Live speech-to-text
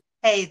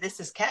Hey, this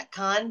is Kat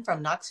Kahn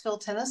from Knoxville,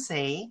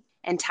 Tennessee,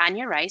 And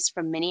Tanya Rice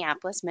from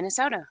Minneapolis,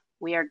 Minnesota.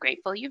 We are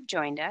grateful you've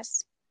joined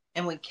us.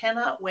 and we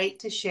cannot wait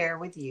to share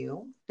with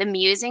you. The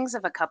musings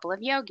of a couple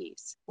of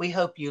yogis. We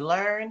hope you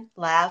learn,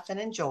 laugh, and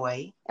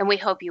enjoy And we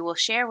hope you will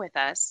share with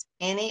us.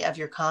 any of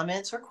your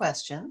comments or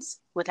questions.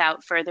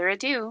 Without further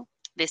ado,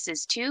 this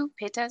is Two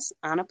Pittas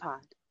on a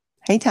Pod.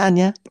 Hey,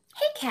 Tanya.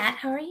 Hey, Kat,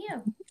 how are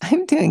you?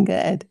 I'm doing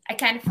good. I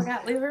kind of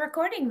forgot we were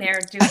recording there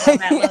doing all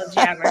that little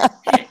jabber.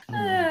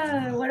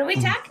 What are we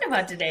talking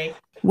about today?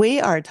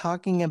 We are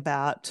talking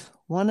about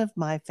one of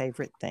my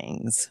favorite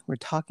things. We're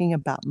talking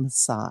about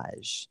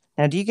massage.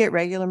 Now, do you get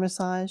regular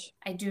massage?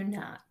 I do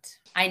not.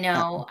 I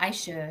know I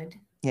should.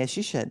 Yes,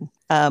 you should.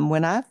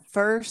 When I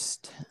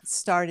first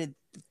started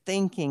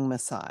thinking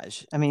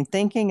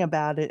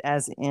about it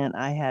as in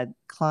I had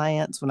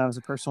clients when I was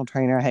a personal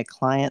trainer. I had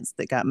clients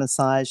that got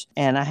massage,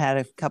 and I had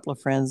a couple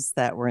of friends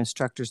that were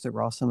instructors that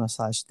were also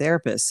massage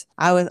therapists.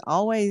 I was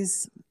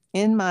always,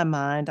 in my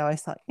mind, I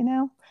always thought, I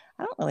don't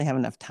really have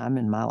enough time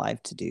in my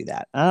life to do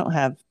that. I don't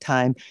have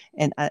time.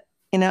 And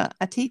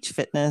I teach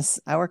fitness.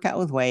 I work out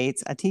with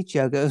weights. I teach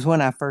yoga. It was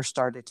when I first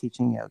started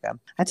teaching yoga.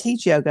 I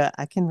teach yoga.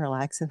 I can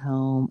relax at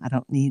home. I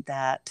don't need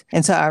that.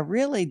 And so I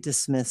really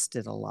dismissed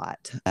it a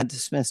lot. I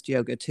dismissed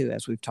yoga too,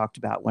 as we've talked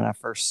about when I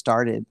first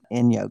started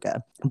in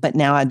yoga. But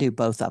now I do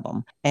both of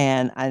them.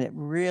 And I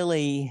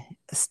really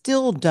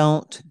still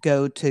don't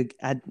go to,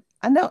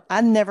 I know I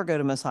never go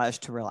to massage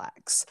to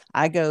relax.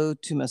 I go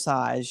to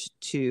massage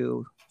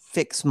to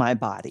fix my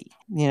body.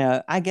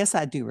 I guess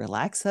I do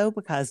relax though,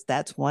 because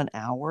that's 1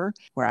 hour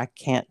where I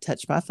can't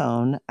touch my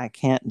phone. I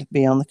can't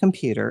be on the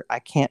computer. I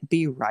can't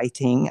be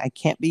writing. I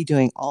can't be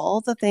doing all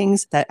the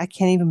things that I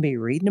can't even be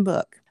reading a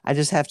book. I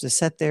just have to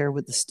sit there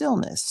with the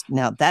stillness.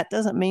 Now, that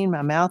doesn't mean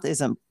my mouth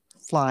isn't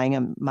flying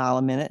a mile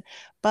a minute,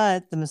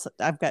 but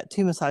I've got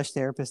 2 massage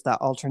therapists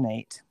that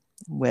alternate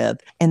with,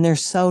 and they're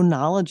so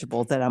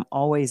knowledgeable that I'm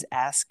always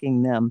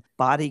asking them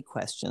body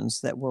questions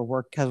because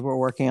we're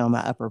working on my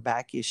upper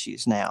back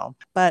issues now.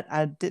 But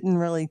I didn't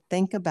really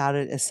think about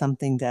it as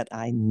something that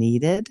I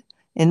needed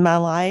in my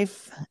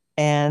life.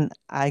 And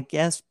I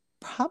guess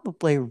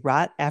probably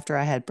right after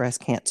I had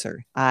breast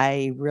cancer,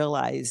 I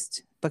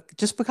realized, but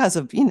just because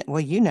of,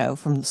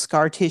 from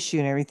scar tissue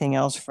and everything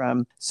else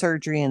from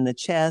surgery in the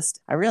chest,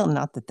 I realized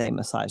not that they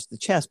massaged the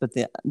chest, but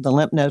the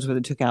lymph nodes where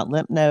they took out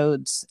lymph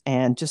nodes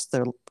and just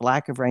the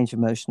lack of range of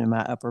motion in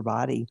my upper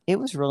body. It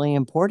was really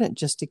important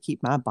just to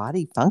keep my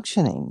body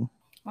functioning.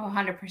 Oh,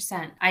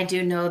 100%. I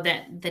do know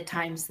that the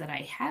times that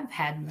I have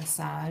had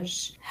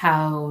massage,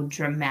 how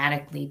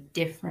dramatically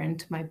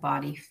different my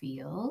body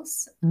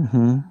feels.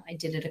 Mm-hmm. I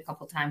did it a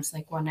couple times,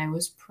 like when I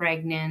was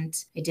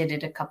pregnant. I did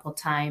it a couple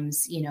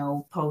times,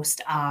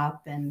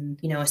 post-op, and,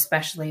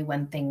 especially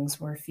when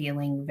things were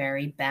feeling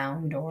very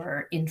bound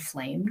or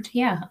inflamed.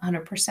 Yeah,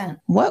 100%.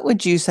 What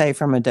would you say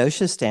from a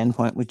dosha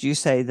standpoint? Would you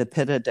say the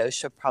Pitta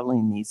dosha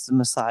probably needs the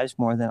massage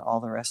more than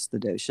all the rest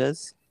of the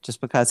doshas, just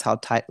because how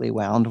tightly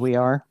wound we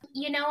are?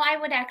 I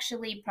would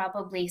actually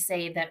probably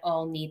say that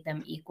all need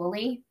them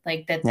equally,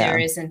 like that there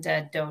isn't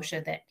a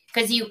dosha that,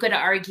 because you could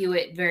argue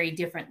it very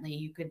differently.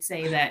 You could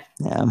say that,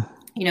 a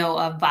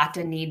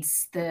vata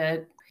needs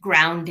the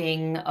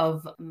grounding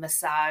of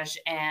massage,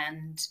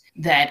 and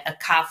that a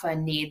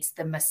kapha needs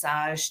the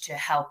massage to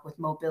help with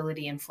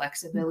mobility and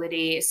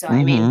flexibility. So,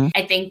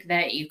 I think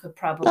that you could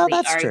probably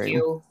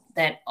argue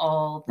that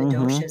all the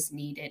doshas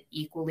need it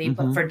equally,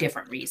 but for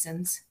different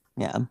reasons.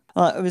 Yeah.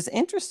 Well, it was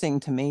interesting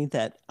to me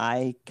that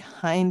I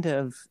kind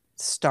of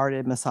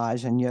started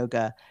massage and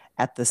yoga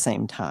at the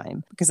same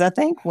time, because I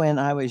think when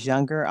I was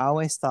younger, I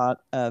always thought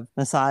of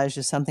massage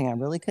as something I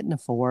really couldn't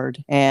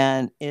afford,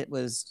 and it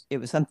was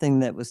something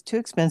that was too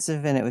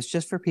expensive, and it was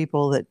just for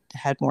people that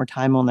had more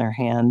time on their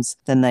hands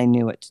than they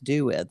knew what to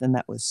do with, and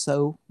that was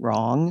so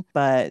wrong.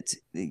 But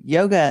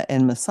yoga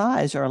and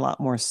massage are a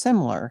lot more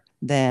similar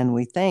than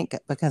we think,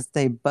 because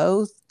they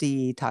both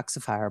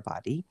detoxify our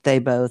body. They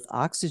both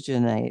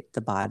oxygenate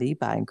the body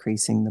by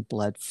increasing the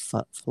blood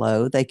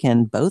flow. They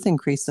can both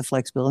increase the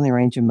flexibility and the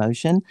range of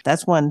motion.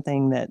 That's one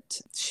thing that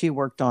she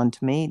worked on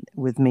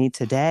with me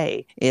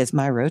today is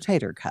my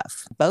rotator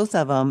cuff. Both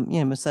of them,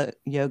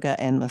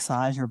 yoga and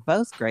massage are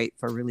both great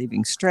for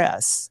relieving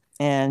stress.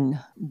 And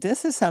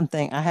this is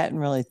something I hadn't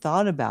really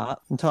thought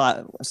about until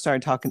I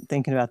started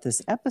thinking about this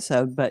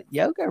episode. But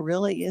yoga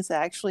really is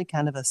actually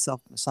kind of a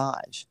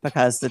self-massage,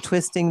 because the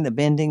twisting, the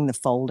bending, the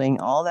folding,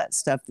 all that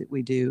stuff that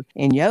we do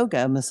in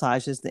yoga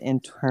massages the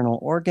internal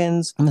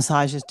organs,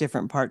 massages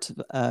different parts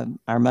of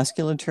our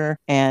musculature,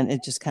 and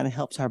it just kind of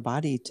helps our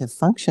body to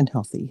function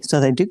healthy. So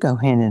they do go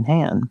hand in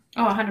hand.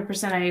 Oh,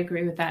 100%. I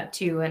agree with that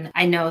too. And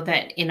I know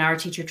that in our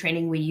teacher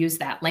training, we use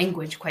that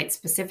language quite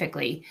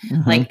specifically,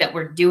 like that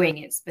we're doing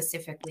it specifically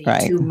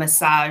to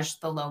massage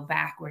the low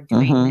back. We're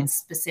doing it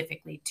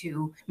specifically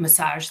to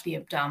massage the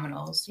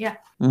abdominals. Yeah.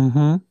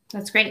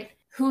 That's great.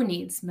 Who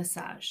needs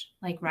massage?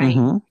 Right?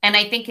 And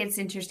I think it's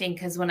interesting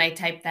because when I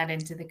type that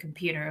into the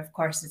computer, of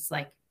course, it's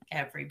like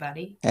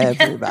everybody.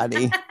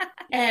 Everybody.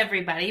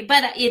 everybody.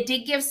 But it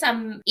did give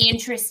some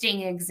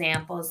interesting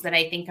examples that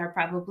I think are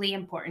probably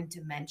important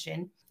to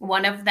mention.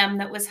 One of them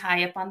that was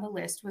high up on the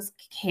list was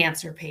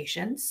cancer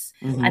patients.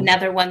 Mm-hmm.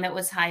 Another one that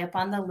was high up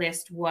on the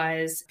list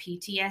was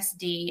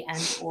PTSD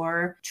and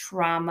or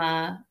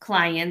trauma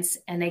clients.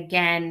 And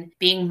again,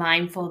 being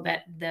mindful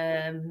that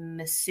the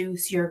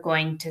masseuse you're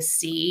going to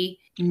see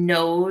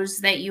knows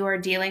that you are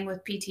dealing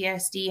with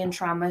PTSD and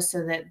trauma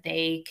so that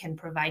they can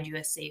provide you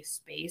a safe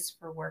space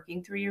for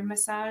working through your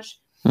massage.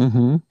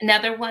 Mm-hmm.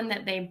 Another one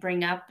that they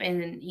bring up,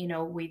 and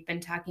we've been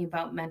talking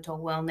about mental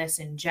wellness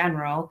in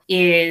general,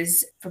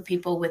 is for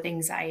people with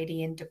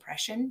anxiety and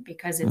depression,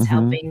 because it's mm-hmm.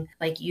 helping,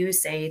 like you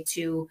say,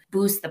 to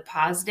boost the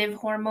positive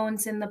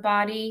hormones in the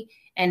body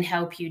and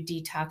help you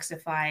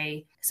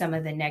detoxify some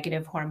of the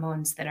negative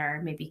hormones that are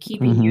maybe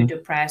keeping mm-hmm. you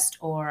depressed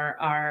or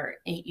are,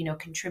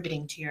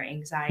 contributing to your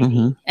anxiety.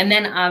 Mm-hmm. And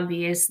then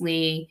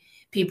obviously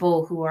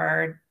people who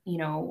are,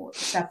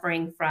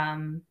 suffering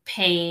from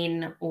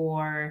pain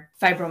or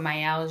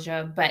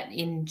fibromyalgia, but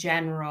in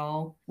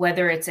general,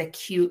 whether it's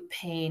acute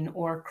pain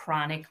or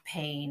chronic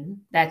pain,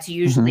 that's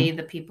usually mm-hmm.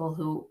 the people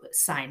who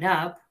sign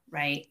up,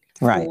 right?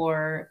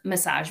 For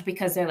massage,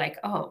 because they're like,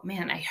 oh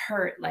man, I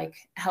hurt, like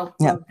help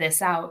rub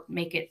this out,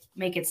 make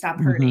it stop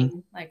hurting.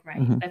 Mm-hmm. Like, right.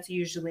 Mm-hmm. That's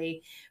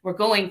usually, we're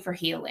going for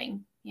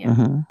healing. Yeah.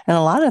 Mm-hmm.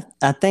 And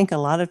I think a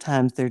lot of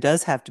times there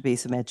does have to be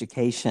some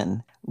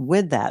education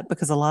with that,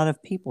 because a lot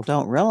of people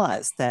don't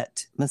realize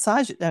that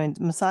massage,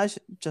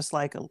 just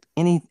like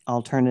any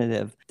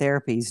alternative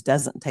therapies,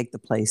 doesn't take the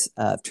place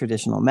of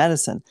traditional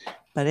medicine,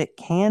 but it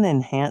can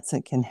enhance,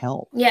 it can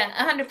help. Yeah,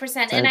 100%.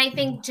 So, and I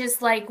think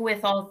just like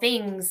with all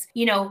things,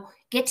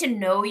 get to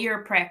know your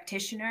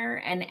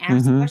practitioner and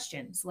ask mm-hmm.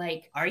 questions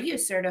like, are you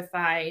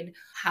certified?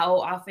 How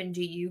often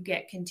do you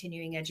get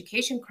continuing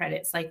education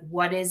credits? Like,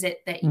 what is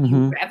it that mm-hmm.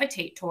 you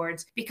gravitate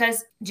towards?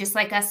 Because just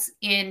like us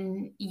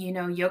in,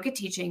 yoga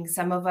teaching,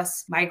 some of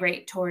us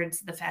migrate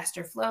towards the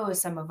faster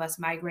flows. Some of us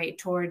migrate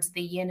towards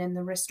the yin and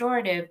the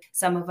restorative.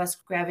 Some of us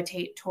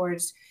gravitate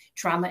towards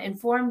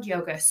trauma-informed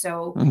yoga.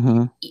 So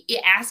mm-hmm.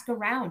 ask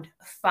around,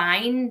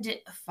 find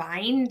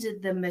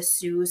the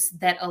masseuse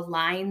that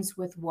aligns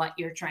with what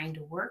you're trying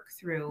to work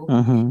through,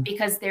 mm-hmm.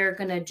 because they're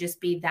going to just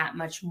be that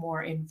much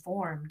more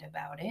informed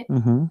about it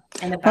mm-hmm.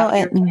 and about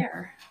your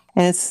care.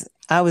 And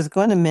I was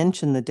going to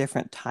mention the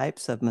different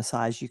types of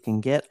massage you can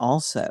get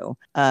also.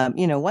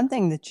 One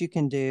thing that you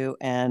can do,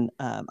 and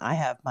I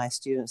have my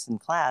students in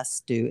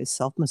class do, is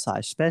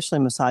self-massage, especially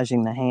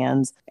massaging the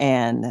hands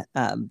and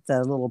the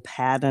little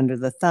pad under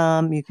the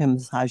thumb. You can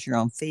massage your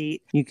own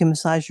feet. You can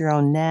massage your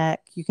own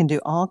neck. You can do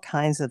all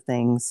kinds of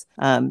things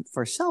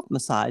for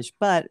self-massage.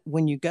 But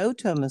when you go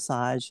to a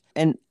massage,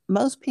 and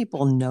most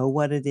people know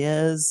what it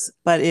is,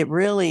 but it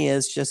really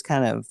is just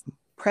kind of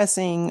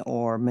pressing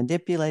or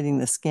manipulating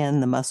the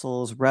skin, the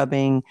muscles,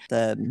 rubbing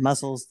the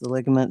muscles, the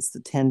ligaments, the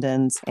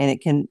tendons.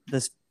 And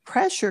this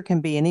pressure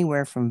can be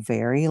anywhere from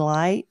very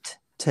light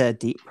to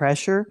deep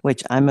pressure,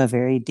 which I'm a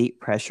very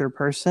deep pressure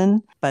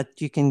person, but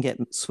you can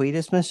get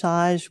Swedish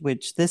massage,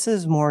 which this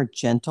is more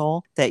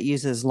gentle, that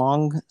uses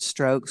long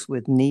strokes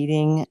with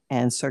kneading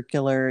and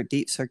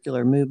deep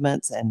circular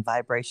movements and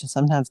vibration.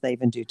 Sometimes they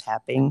even do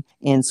tapping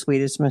in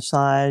Swedish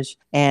massage,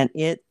 and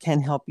it can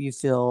help you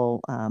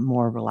feel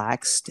more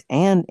relaxed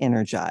and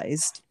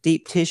energized.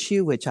 Deep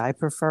tissue, which I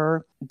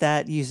prefer,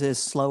 that uses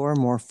slower,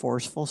 more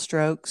forceful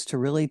strokes to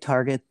really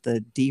target the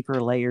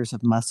deeper layers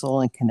of muscle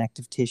and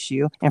connective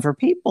tissue. And for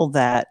people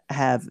that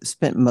have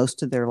spent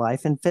most of their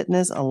life in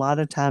fitness, a lot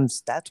of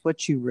times that's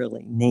what you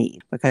really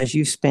need, because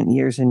you've spent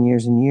years and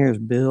years and years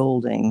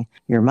building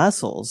your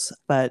muscles.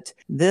 But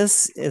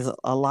this is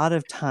a lot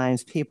of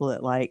times people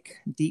that like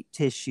deep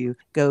tissue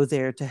go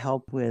there to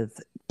help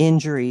with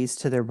injuries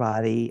to their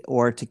body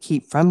or to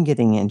keep from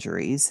getting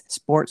injuries.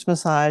 Sports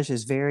massage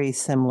is very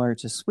similar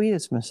to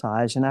Swedish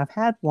massage, and I've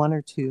had one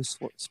or two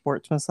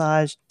sports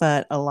massage,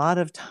 but a lot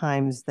of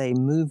times they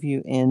move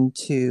you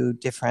into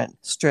different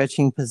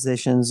stretching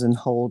positions and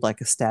hold,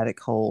 like a static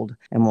hold,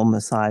 and will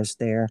massage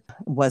there.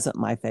 It wasn't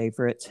my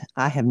favorite.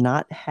 I have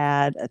not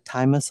had a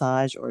Thai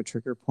massage or a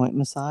trigger point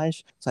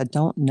massage, so I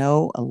don't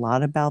know a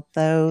lot about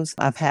those.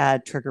 I've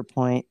had trigger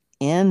point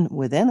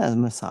within a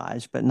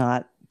massage, but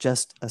not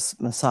just a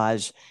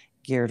massage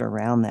geared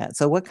around that.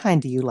 So what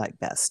kind do you like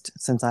best?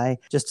 Since I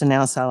just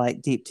announced I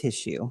like deep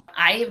tissue.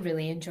 I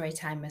really enjoy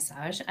Thai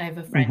massage. I have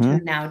a friend mm-hmm.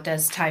 who now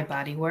does Thai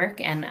body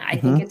work, and I mm-hmm.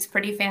 think it's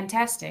pretty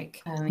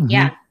fantastic. Mm-hmm.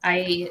 Yeah,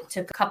 I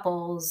took a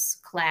couples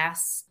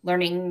class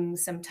learning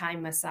some Thai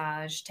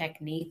massage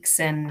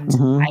techniques, and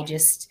mm-hmm. I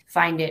just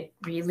find it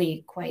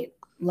really quite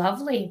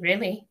lovely,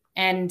 really.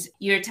 And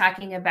you're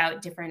talking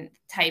about different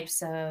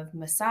types of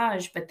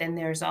massage, but then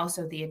there's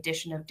also the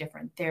addition of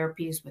different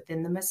therapies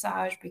within the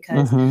massage,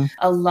 because mm-hmm.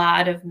 a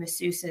lot of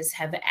masseuses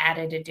have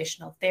added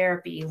additional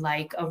therapy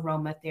like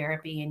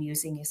aromatherapy and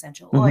using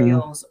essential mm-hmm.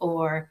 oils,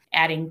 or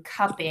adding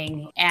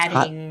cupping,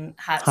 adding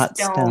hot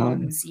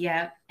stones.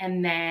 Yeah.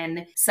 And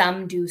then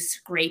some do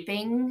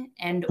scraping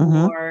and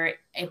or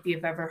if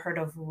you've ever heard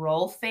of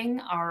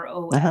rolfing,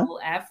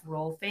 ROLF,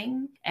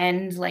 rolfing.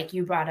 And like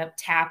you brought up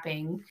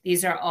tapping,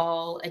 these are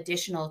all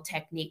additional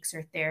techniques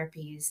or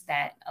therapies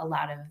that a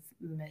lot of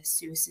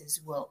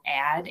masseuses will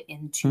add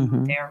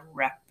into their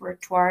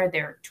repertoire,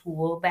 their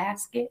tool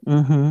basket.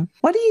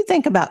 What do you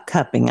think about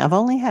cupping? I've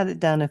only had it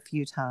done a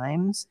few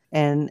times,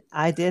 and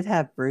I did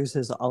have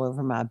bruises all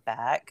over my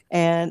back.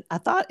 And I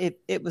thought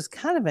it was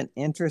kind of an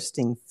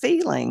interesting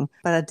feeling,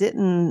 but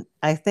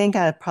I think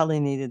I probably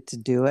needed to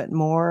do it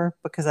more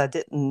because I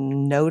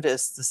didn't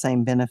notice the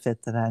same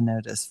benefit that I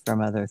noticed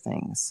from other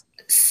things.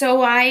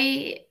 So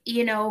I,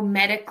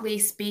 medically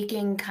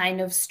speaking,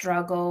 kind of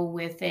struggle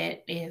with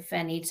it if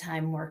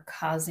anytime we're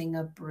causing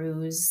a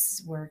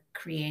bruise, we're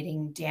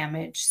creating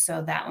damage.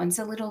 So that one's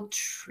a little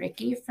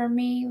tricky for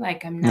me.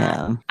 Like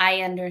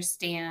I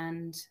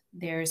understand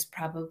there's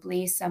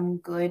probably some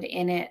good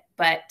in it,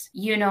 but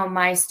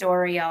my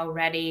story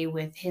already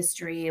with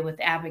history with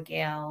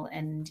Abigail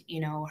and,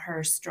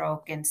 her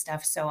stroke and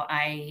stuff. So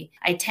I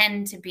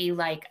tend to be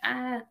like,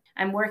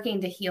 I'm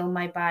working to heal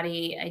my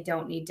body. I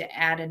don't need to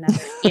add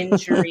another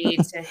injury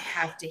to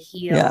have to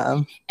heal.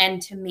 Yeah.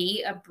 And to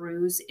me, a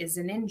bruise is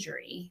an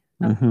injury.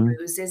 A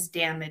bruise is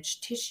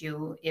damaged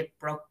tissue. It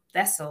broke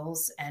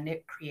vessels and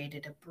it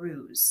created a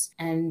bruise.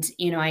 And,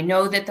 I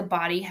know that the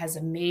body has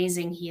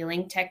amazing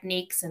healing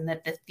techniques and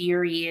that the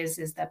theory is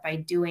that by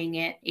doing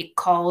it, it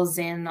calls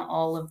in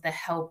all of the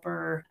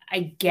helper.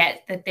 I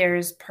get that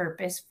there's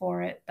purpose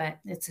for it, but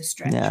it's a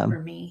stretch for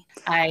me.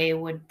 I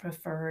would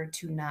prefer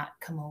to not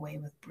come away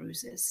with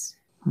bruises.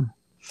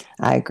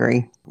 I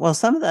agree. Well,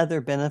 some of the other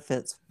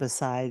benefits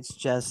besides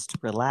just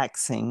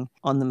relaxing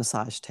on the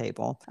massage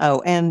table.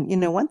 Oh, and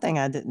one thing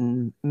I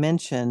didn't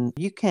mention,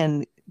 you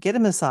can get a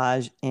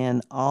massage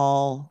in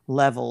all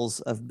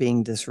levels of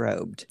being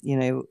disrobed.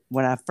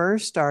 When I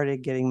first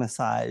started getting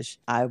massage,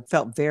 I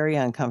felt very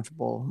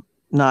uncomfortable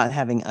not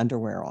having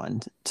underwear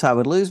on. So I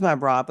would lose my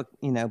bra,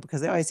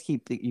 because they always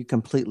keep you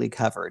completely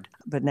covered.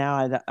 But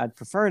now I'd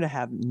prefer to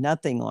have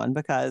nothing on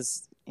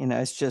because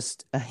it's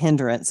just a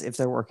hindrance if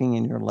they're working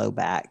in your low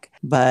back.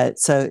 But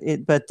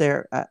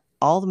they're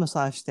all the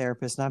massage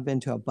therapists, and I've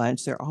been to a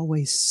bunch, they're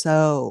always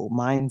so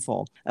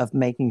mindful of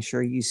making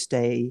sure you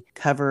stay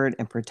covered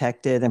and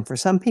protected. And for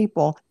some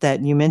people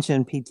that you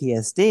mentioned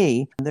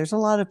PTSD, there's a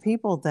lot of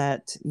people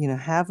that,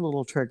 have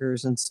little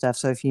triggers and stuff.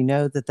 So if you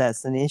know that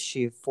that's an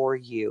issue for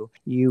you,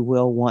 you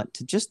will want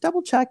to just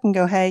double check and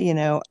go, hey,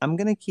 I'm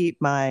going to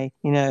keep my,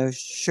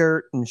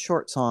 shirt and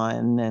shorts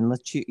on and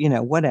let you,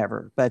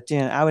 whatever. But,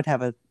 I would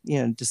have a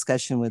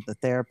discussion with the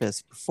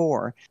therapist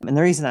before. And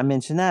the reason I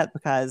mention that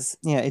because,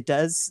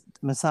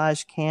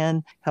 massage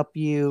can help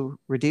you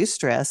reduce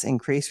stress,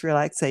 increase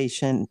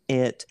relaxation.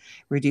 It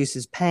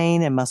reduces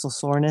pain and muscle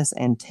soreness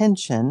and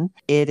tension.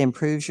 It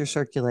improves your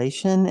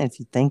circulation. If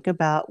you think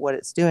about what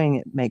it's doing,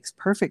 it makes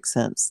perfect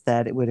sense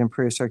that it would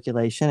improve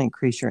circulation,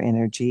 increase your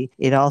energy.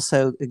 It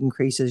also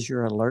increases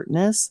your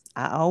alertness.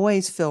 I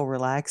always feel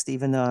relaxed,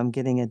 even though I'm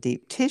getting a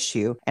deep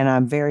tissue, and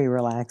I'm very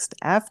relaxed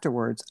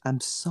afterwards.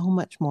 I'm so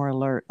much more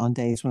alert on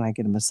days when I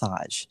get a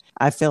massage.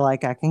 I feel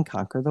like I can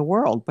conquer the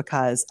world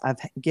because I've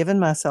given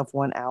myself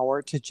 1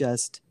 hour to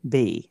just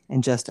be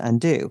and just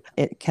undo.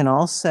 It can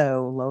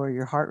also lower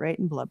your heart rate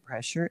and blood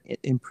pressure. It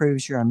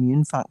improves your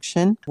immune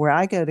function. Where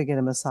I go to get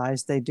a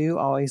massage, they do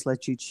always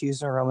let you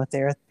choose an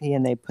aromatherapy,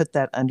 and they put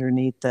that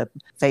underneath the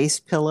face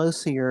pillow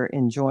so you're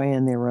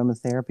enjoying the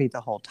aromatherapy the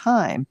whole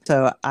time.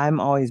 So I'm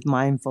always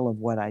mindful of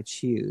what I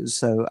choose.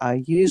 So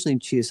I usually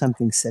choose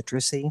something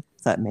citrusy.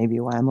 So that may be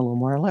why I'm a little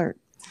more alert.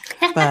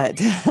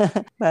 But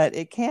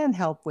it can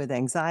help with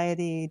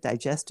anxiety,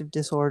 digestive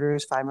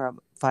disorders,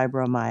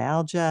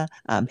 fibromyalgia,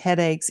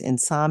 headaches,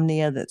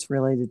 insomnia that's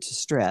related to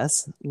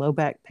stress, low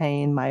back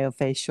pain,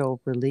 myofascial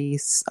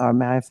release or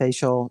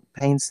myofascial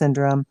pain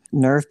syndrome,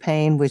 nerve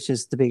pain, which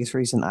is the biggest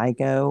reason I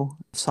go,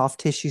 soft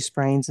tissue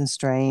sprains and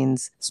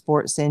strains,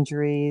 sports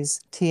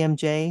injuries,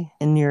 TMJ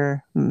in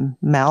your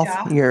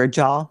mouth, your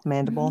jaw,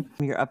 mandible,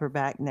 your upper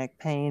back, neck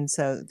pain.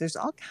 So there's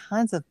all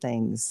kinds of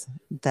things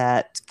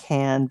that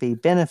can be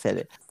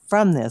benefited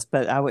from this.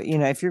 But I would,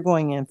 if you're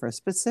going in for a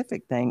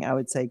specific thing, I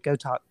would say go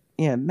talk.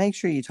 Make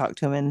sure you talk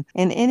to them.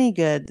 And any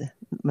good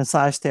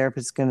massage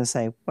therapist is going to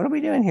say, what are we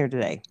doing here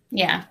today?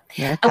 Yeah.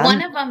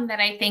 One of them that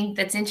I think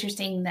that's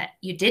interesting that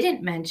you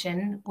didn't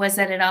mention was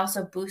that it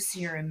also boosts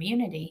your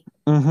immunity.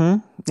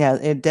 Yeah,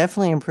 it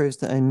definitely improves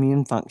the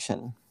immune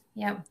function.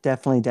 Yep.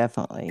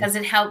 Definitely. Because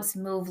it helps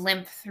move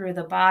lymph through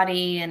the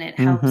body and it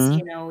helps,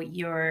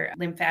 your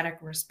lymphatic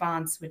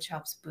response, which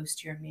helps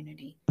boost your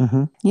immunity.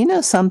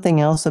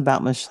 Something else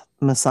about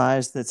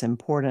massage that's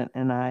important,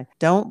 and I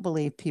don't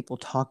believe people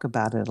talk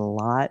about it a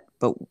lot,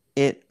 but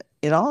it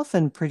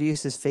often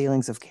produces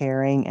feelings of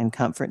caring and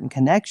comfort and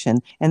connection.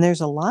 And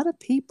there's a lot of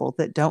people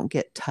that don't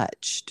get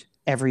touched.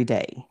 every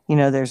day.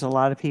 There's a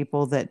lot of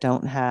people that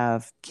don't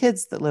have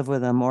kids that live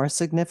with them or a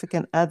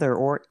significant other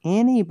or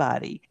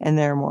anybody, and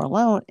they're more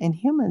alone, and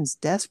humans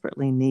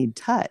desperately need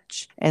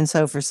touch. And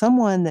so for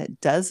someone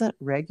that doesn't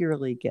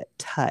regularly get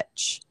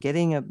touch,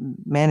 getting a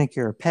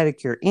manicure, a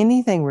pedicure,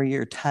 anything where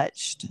you're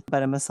touched,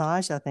 but a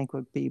massage, I think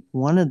would be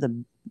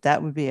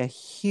that would be a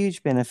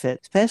huge benefit,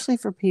 especially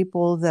for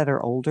people that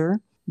are older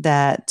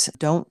that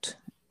don't,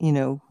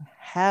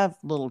 have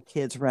little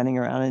kids running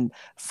around and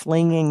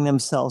flinging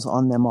themselves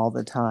on them all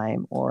the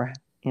time, or,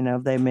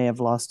 they may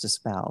have lost a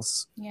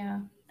spouse.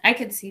 Yeah. I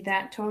could see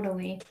that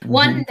totally. Mm-hmm.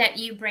 One that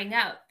you bring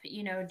up,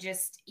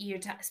 just you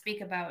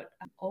speak about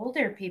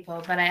older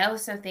people, but I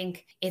also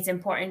think it's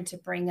important to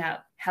bring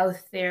up how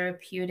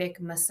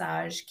therapeutic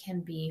massage can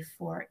be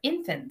for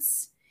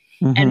infants.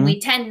 Mm-hmm. And we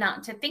tend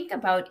not to think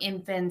about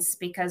infants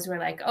because we're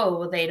like, oh,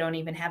 well, they don't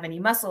even have any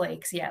muscle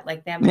aches yet.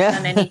 Like they haven't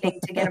done anything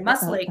to get a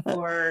muscle ache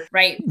for,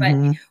 right?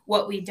 But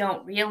what we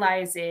don't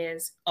realize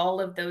is all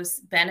of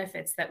those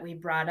benefits that we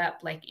brought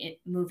up, like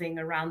moving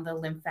around the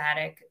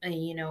lymphatic,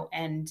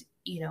 and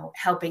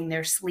helping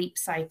their sleep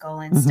cycle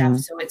and stuff.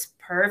 So it's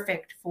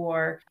perfect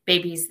for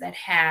babies that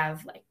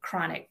have like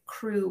chronic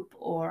croup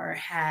or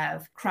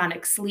have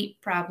chronic sleep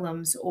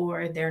problems,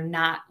 or they're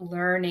not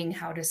learning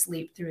how to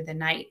sleep through the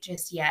night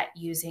just yet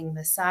using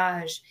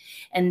massage.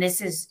 And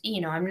this is,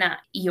 I'm not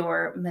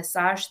your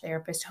massage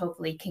therapist,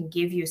 hopefully can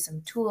give you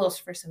some tools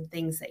for some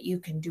things that you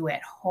can do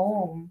at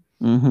home,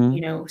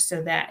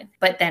 so that,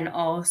 but then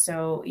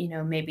also,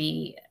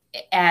 maybe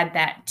add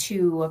that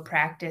to a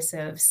practice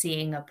of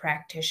seeing a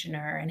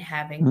practitioner and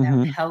having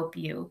them help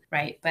you,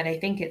 right? But I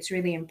think it's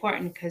really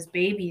important because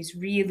babies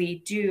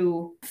really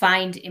do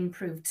find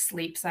improved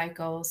sleep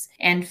cycles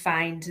and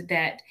find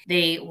that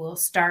they will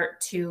start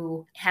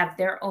to have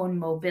their own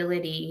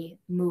mobility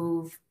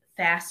move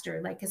faster,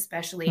 like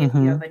especially if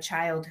you have a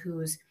child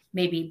who's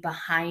maybe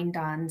behind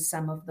on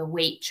some of the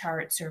weight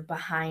charts or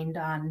behind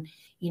on,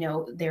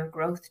 their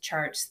growth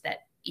charts,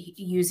 that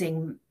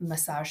using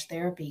massage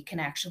therapy can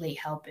actually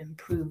help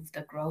improve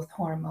the growth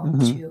hormone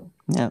too.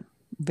 Yeah,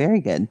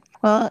 very good.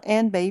 Well,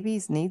 and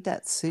babies need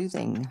that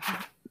soothing,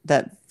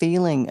 that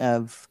feeling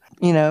of,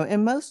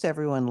 and most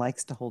everyone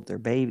likes to hold their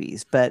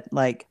babies, but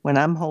like when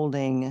I'm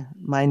holding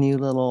my new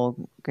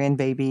little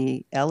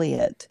grandbaby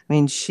Elliot, I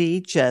mean, she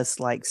just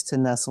likes to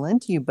nestle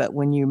into you, but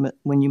when you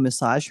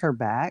massage her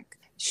back,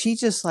 she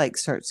just like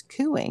starts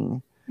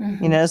cooing.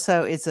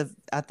 So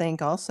I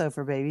think also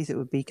for babies, it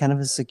would be kind of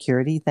a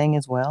security thing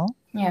as well.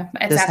 Yeah,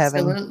 it's just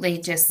absolutely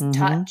just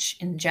touch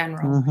in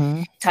general.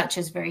 Touch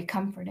is very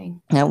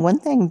comforting. Now, one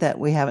thing that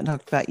we haven't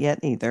talked about yet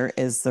either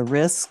is the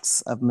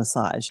risks of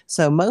massage.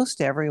 So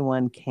most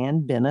everyone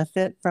can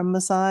benefit from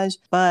massage,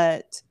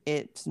 but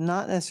it's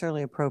not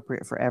necessarily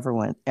appropriate for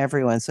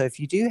everyone. So if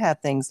you do have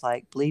things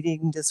like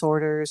bleeding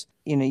disorders,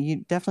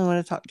 you definitely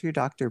want to talk to your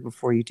doctor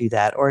before you do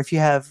that. Or if you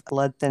have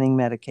blood thinning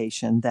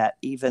medication that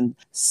even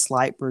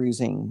slight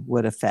bruising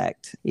would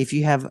affect. If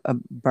you have a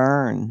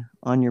burn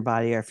on your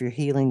body, or if you're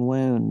healing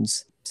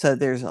wounds. So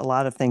there's a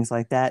lot of things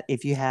like that.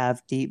 If you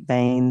have deep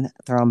vein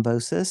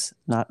thrombosis,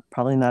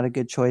 probably not a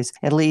good choice,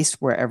 at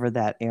least wherever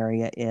that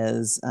area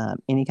is.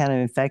 Any kind of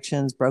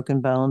infections,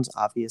 broken bones,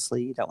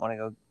 obviously you don't want to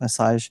go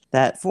massage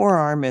that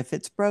forearm if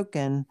it's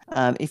broken.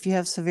 If you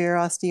have severe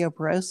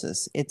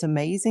osteoporosis, it's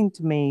amazing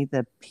to me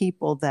the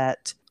people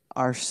that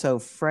are so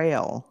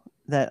frail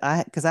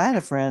because I had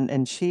a friend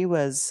and she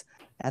was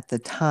at the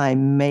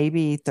time,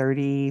 maybe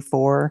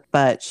 34,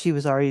 but she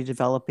was already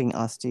developing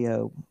she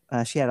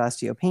had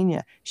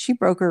osteopenia. She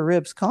broke her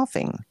ribs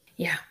coughing.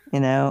 Yeah.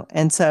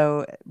 And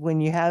so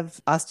when you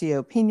have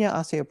osteopenia,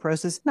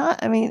 osteoporosis,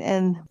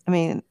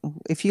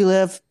 if you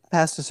live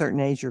past a certain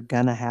age, you're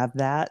going to have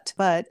that.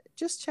 But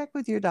just check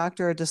with your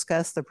doctor or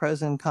discuss the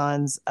pros and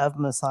cons of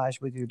massage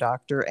with your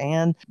doctor.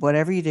 And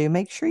whatever you do,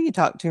 make sure you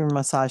talk to your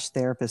massage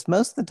therapist.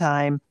 Most of the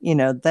time,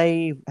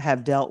 they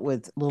have dealt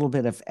with a little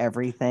bit of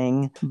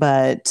everything,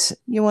 but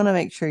you want to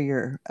make sure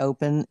you're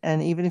open.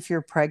 And even if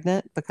you're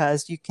pregnant,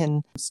 because you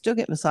can still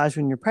get massage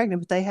when you're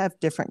pregnant, but they have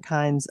different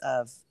kinds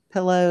of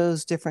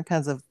pillows, different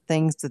kinds of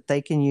things that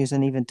they can use,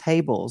 and even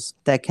tables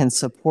that can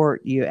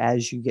support you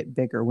as you get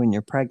bigger when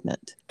you're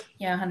pregnant.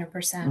 Yeah,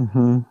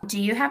 100%. Do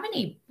you have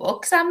any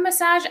books on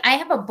massage? I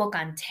have a book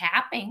on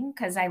tapping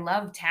because I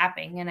love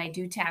tapping and I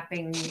do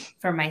tapping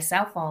for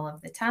myself all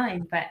of the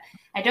time, but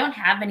I don't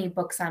have any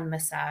books on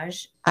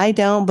massage. I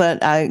don't,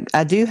 but I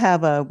do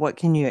have a what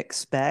can you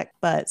expect?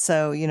 But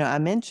so, I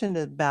mentioned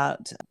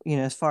about,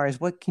 as far as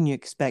what can you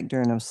expect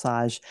during a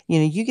massage,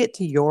 you get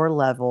to your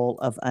level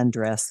of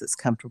undress that's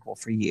comfortable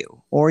for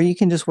you, or you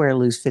can just wear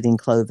loose fitting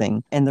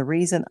clothing. And the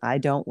reason I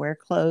don't wear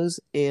clothes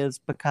is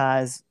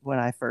because when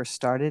I first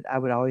started, I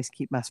would always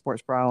keep my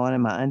sports bra on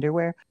and my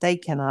underwear. They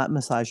cannot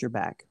massage your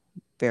back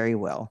very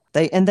well.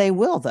 They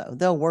will though.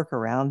 They'll work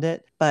around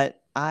it,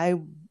 but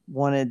I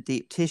wanted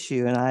deep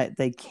tissue, and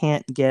they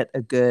can't get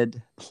a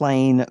good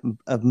plane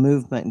of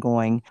movement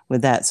going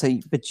with that. So,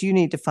 but you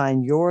need to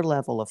find your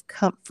level of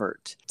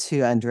comfort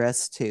to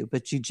undress to.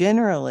 But you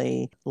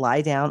generally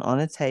lie down on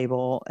a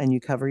table and you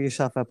cover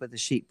yourself up with a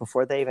sheet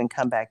before they even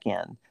come back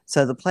in.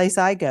 So the place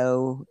I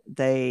go,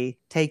 they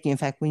take you. In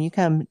fact, when you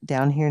come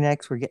down here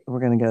next, we're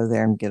going to go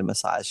there and get a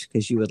massage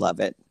because you would love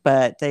it.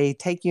 But they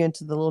take you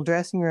into the little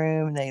dressing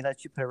room and they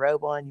let you put a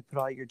robe on. You put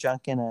all your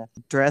junk in a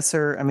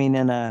dresser. I mean,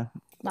 in a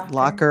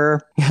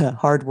locker. Yeah,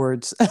 hard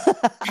words.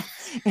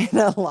 In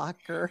a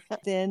locker.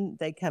 Then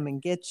they come and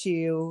get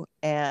you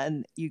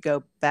and you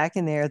go back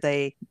in there.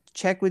 They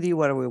check with you.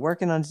 What are we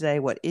working on today?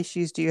 What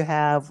issues do you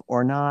have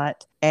or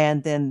not?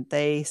 And then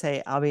they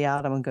say, I'll be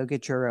out. I'm going to go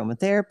get your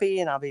aromatherapy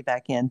and I'll be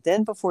back in.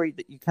 Then before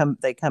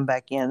they come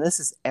back in. This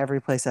is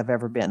every place I've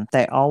ever been.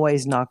 They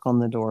always knock on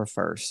the door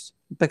first.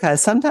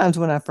 Because sometimes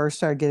when I first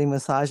started getting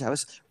massage, I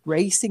was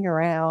racing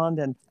around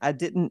and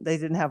they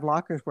didn't have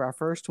lockers where I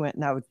first went,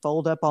 and I would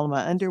fold up all of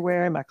my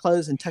underwear and my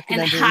clothes and tuck it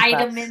and underneath.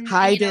 Hide them in,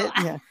 hide it.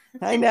 Yeah,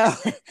 I know.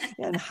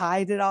 And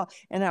hide it all.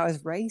 And I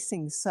was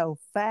racing so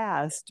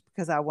fast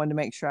because I wanted to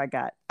make sure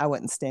I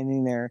wasn't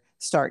standing there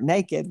stark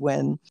naked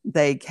when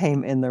they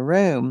came in the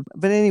room.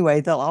 But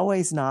anyway, they'll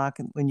always knock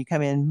when you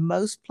come in.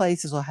 Most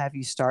places will have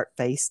you start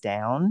face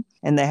down,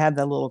 and they have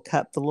the little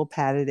cup, the little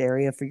padded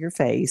area for your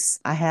face.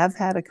 I have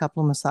had a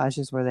couple of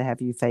massages where they have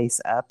you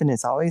face up, and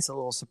it's always a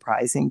little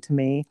surprising to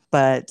me,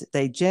 but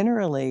they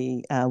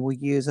generally will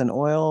use an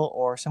oil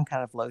or some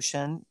kind of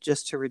lotion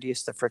just to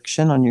reduce the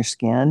friction on your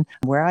skin.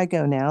 Where I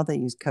go now, they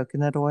use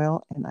coconut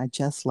oil, and I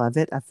just love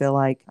it. I feel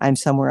like I'm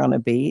somewhere on a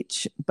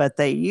beach, but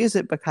they use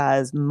it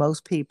because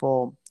most people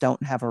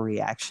don't have a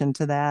reaction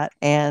to that,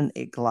 and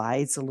it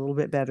glides a little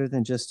bit better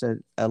than just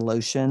a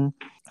lotion.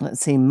 Let's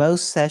see,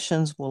 most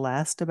sessions will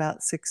last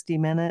about 60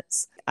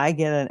 minutes. I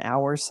get an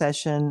hour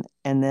session,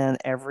 and then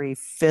every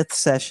fifth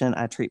session,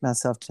 I treat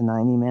myself to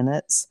 90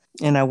 minutes.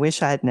 And I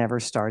wish I had never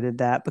started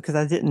that because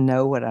I didn't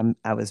know what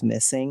I was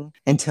missing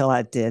until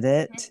I did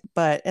it.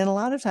 And a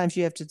lot of times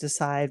you have to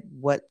decide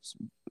what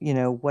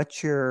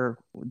you're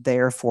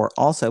there for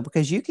also,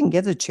 because you can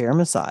get a chair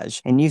massage,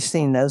 and you've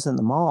seen those in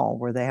the mall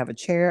where they have a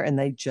chair and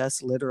they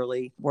just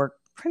literally work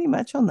pretty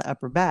much on the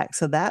upper back.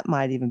 So that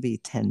might even be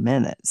 10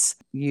 minutes.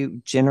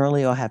 You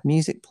generally will have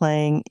music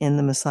playing in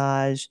the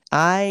massage.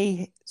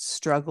 I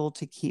struggle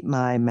to keep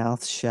my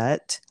mouth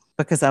shut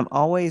because I'm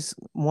always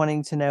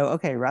wanting to know,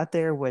 okay, right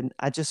there when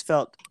I just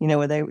felt,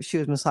 when she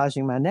was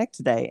massaging my neck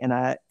today,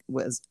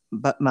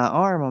 but my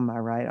arm on my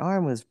right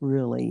arm was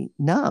really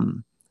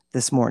numb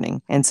this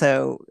morning. And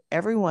so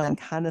everyone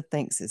kind of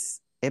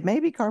thinks it may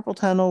be carpal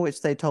tunnel,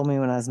 which they told me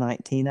when I was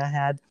 19 I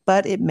had,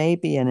 but it may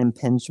be an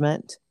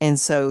impingement. And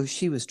so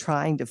she was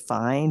trying to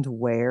find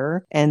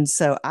where. And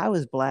so I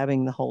was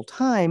blabbing the whole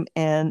time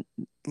and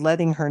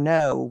letting her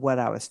know what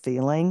I was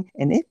feeling.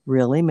 And it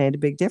really made a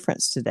big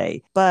difference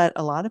today. But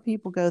a lot of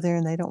people go there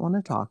and they don't want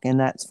to talk, and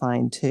that's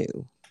fine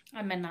too.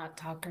 I'm a not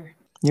talker.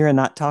 You're a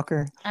not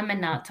talker? I'm a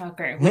not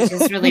talker, which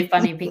is really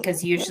funny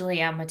because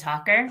usually I'm a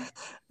talker.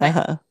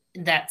 But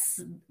that's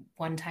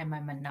one time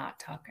I'm a not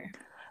talker.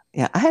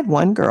 Yeah, I had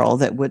one girl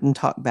that wouldn't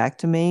talk back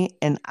to me,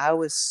 and I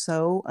was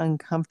so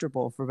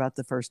uncomfortable for about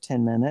the first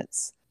 10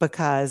 minutes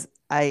because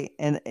I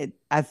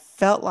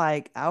felt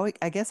like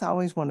I guess I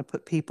always want to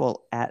put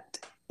people at,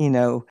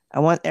 I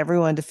want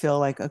everyone to feel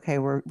like, okay,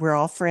 we're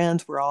all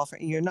friends.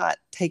 You're not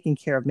taking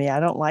care of me. I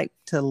don't like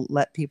to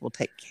let people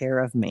take care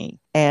of me.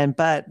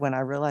 But when I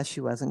realized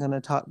she wasn't going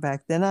to talk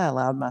back, then I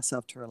allowed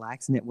myself to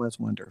relax, and it was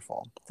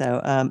wonderful. So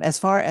as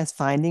far as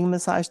finding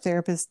massage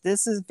therapists,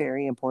 this is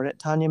very important.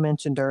 Tanya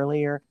mentioned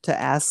earlier to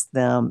ask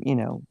them,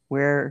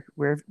 where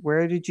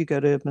did you go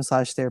to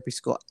massage therapy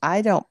school?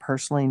 I don't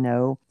personally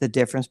know the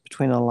difference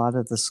between a lot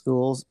of the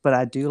schools, but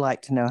I do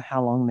like to know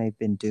how long they've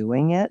been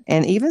doing it.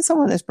 And even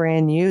someone that's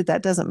brand new,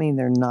 that doesn't mean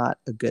they're not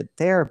a good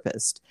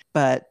therapist.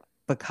 But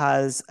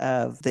because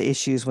of the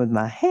issues with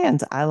my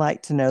hands, I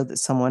like to know that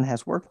someone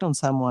has worked on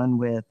someone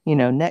with,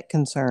 neck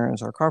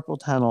concerns or carpal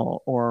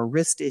tunnel or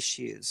wrist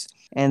issues.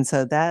 And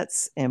so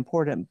that's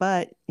important.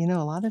 But, a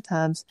lot of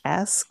times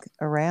ask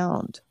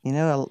around,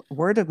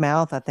 word of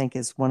mouth, I think,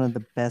 is one of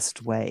the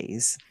best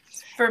ways.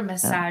 For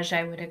massage,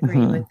 I would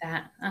agree with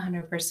that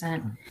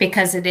 100%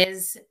 because it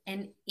is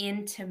an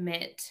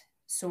intimate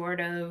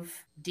sort of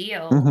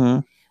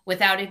deal.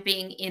 Without it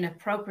being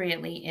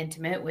inappropriately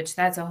intimate, which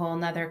that's a whole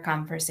nother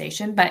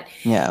conversation. But,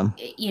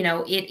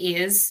 it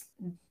is,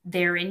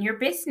 they're in your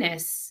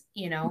business,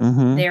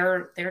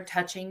 they're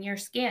touching your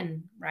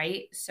skin,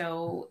 right?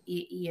 So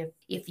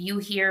if you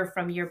hear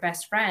from your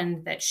best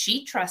friend that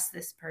she trusts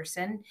this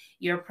person,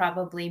 you're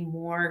probably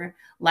more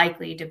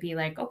likely to be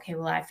like, okay,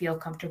 well, I feel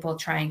comfortable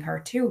trying her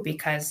too,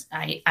 because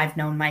I've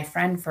known my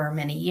friend for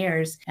many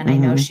years and I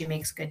know she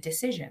makes good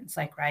decisions,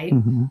 right?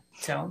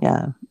 So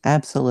yeah,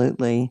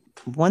 absolutely.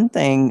 One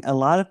thing, a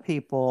lot of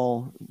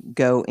people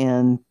go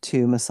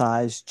into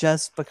massage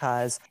just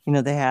because,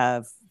 they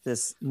have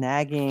this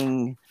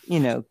nagging,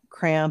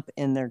 cramp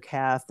in their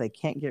calf they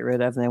can't get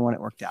rid of and they want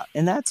it worked out.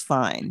 And that's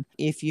fine.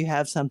 If you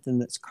have something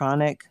that's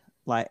chronic,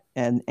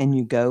 and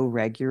you go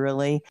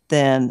regularly,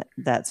 then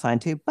that's fine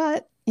too.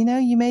 But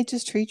you may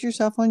just treat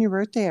yourself on your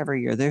birthday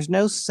every year. There's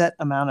no set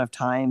amount of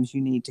times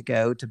you need to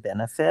go to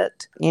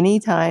benefit.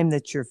 Anytime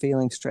that you're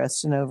feeling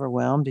stressed and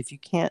overwhelmed, if you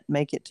can't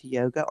make it to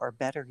yoga, or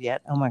better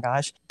yet, oh my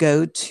gosh,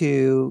 go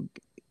to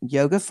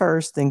yoga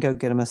first, then go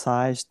get a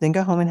massage, then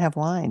go home and have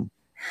wine.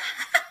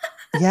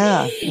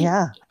 Yeah.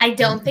 I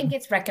don't think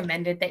it's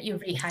recommended that you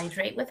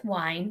rehydrate with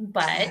wine,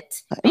 but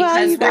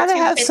because you gotta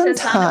have some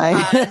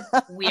time.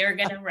 We're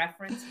gonna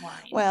reference wine.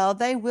 Well,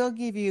 they will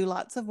give you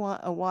lots of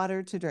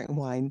water to drink.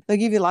 Wine. They'll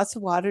give you lots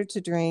of water to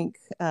drink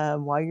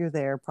while you're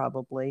there.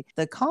 Probably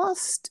the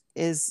cost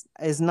is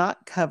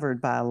not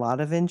covered by a lot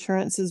of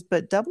insurances,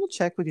 but double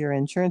check with your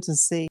insurance and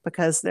see,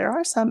 because there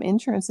are some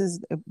insurances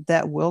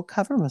that will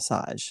cover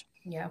massage.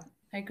 Yeah,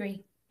 I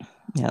agree.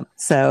 Yeah.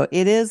 So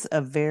it is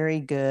a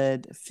very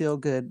good, feel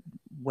good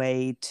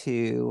way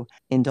to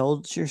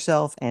indulge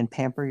yourself and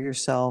pamper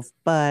yourself.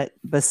 But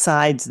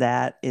besides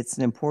that, it's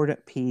an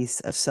important piece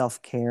of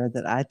self-care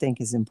that I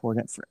think is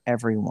important for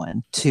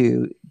everyone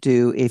to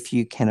do if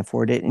you can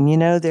afford it. And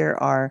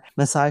there are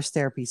massage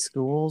therapy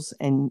schools,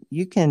 and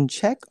you can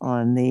check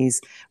on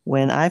these.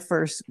 When I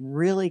first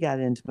really got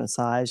into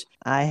massage,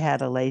 I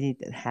had a lady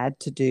that had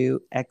to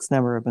do X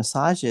number of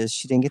massages.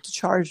 She didn't get to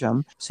charge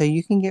them. So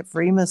you can get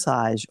free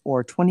massage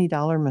or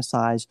 $20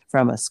 massage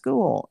from a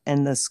school.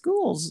 And the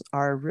schools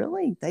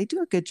they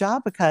do a good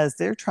job because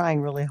they're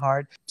trying really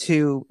hard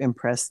to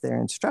impress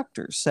their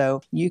instructors.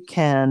 So you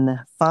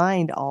can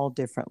find all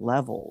different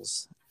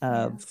levels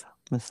of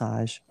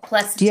massage.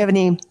 Plus,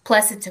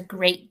 it's a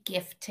great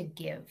gift to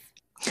give.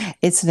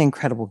 It's an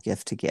incredible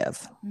gift to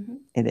give. Mm-hmm.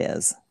 It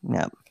is.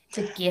 Yeah. It's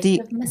a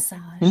gift of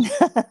massage.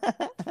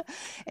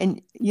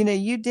 And,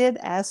 you did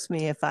ask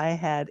me if I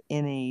had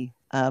any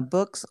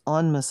books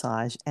on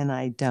massage, and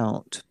I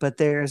don't. But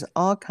there's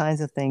all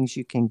kinds of things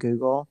you can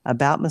Google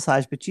about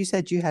massage. But you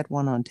said you had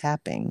one on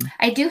tapping.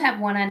 I do have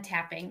one on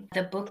tapping.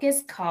 The book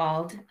is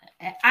called,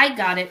 I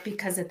got it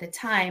because at the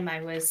time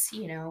I was,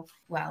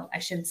 well, I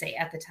shouldn't say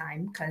at the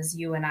time, because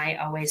you and I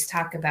always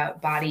talk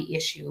about body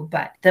issue,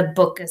 but the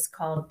book is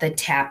called The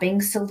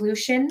Tapping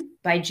Solution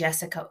by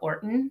Jessica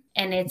Orton.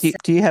 And it's...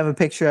 Do you have a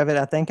picture of it?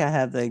 I think I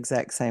have the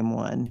exact same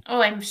one.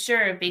 Oh, I'm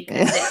sure,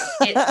 because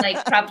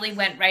it probably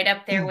went right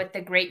up there with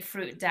the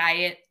grapefruit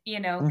diet,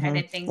 kind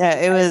of thing. Yeah,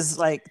 it was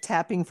like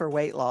tapping for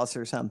weight loss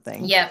or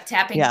something. Yep,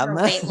 tapping for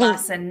weight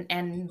loss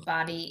and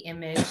body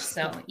image.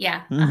 So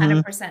yeah,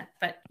 100%.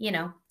 But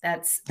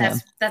that's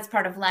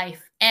part of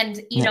life. And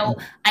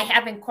I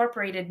have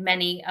incorporated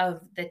many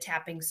of the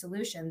tapping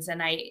solutions,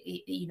 and I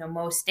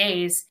most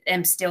days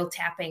am still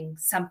tapping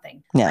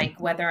something, like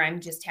whether I'm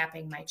just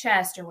tapping my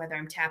chest or whether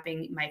I'm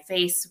tapping my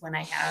face when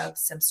I have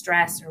some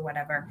stress or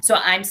whatever. So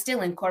I'm still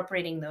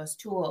incorporating those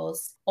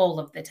tools all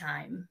of the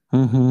time.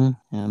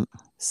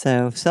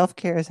 So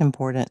self-care is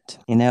important.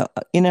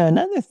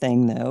 Another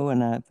thing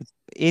though,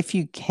 if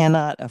you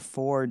cannot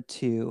afford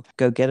to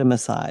go get a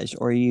massage,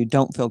 or you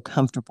don't feel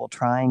comfortable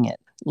trying it,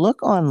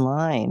 look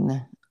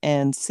online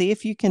and see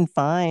if you can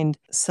find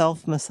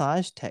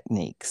self-massage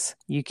techniques.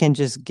 You can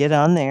just get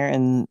on there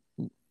and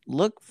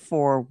look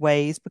for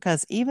ways,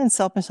 because even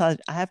self-massage,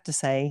 I have to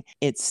say,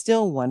 it's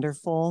still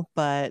wonderful,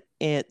 but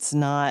it's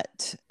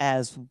not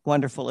as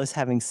wonderful as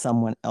having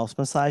someone else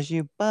massage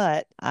you.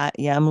 But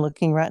I'm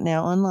looking right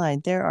now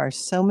online. There are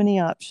so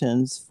many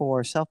options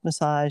for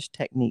self-massage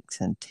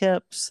techniques and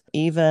tips,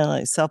 even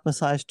like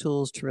self-massage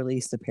tools to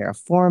release the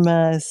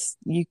piriformis.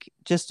 You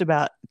just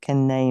about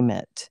can name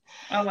it.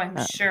 Oh, I'm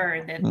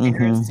sure that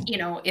there's,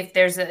 if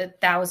there's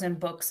 1,000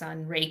 books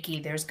on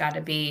Reiki, there's got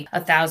to be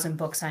 1,000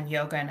 books on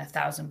yoga and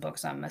 1,000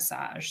 books on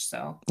massage.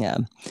 So yeah.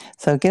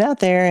 So get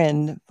out there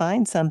and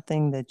find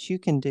something that you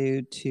can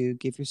do to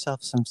give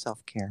yourself some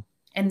self-care.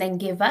 And then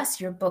give us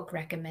your book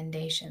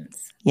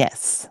recommendations.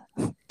 Yes.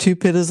 Two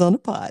Pittas on a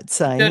Pod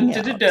signing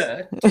out.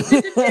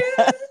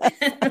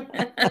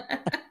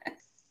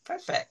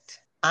 Perfect.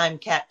 I'm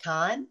Kat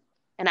Kahn.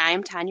 And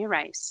I'm Tanya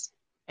Rice.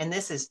 And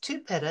this is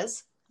Two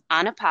Pittas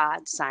on a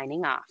Pod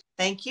signing off.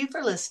 Thank you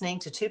for listening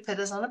to Two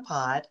Pittas on a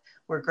Pod.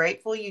 We're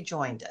grateful you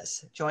joined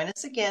us. Join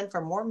us again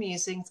for more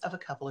musings of a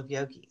couple of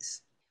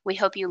yogis. We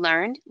hope you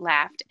learned,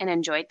 laughed, and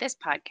enjoyed this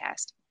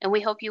podcast. And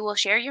we hope you will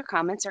share your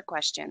comments or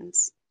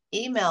questions.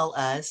 Email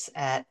us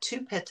at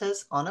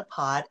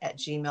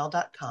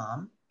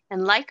twopittasonapod@gmail.com.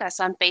 And like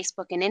us on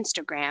Facebook and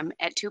Instagram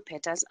at Two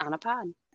Pittas on a Pod.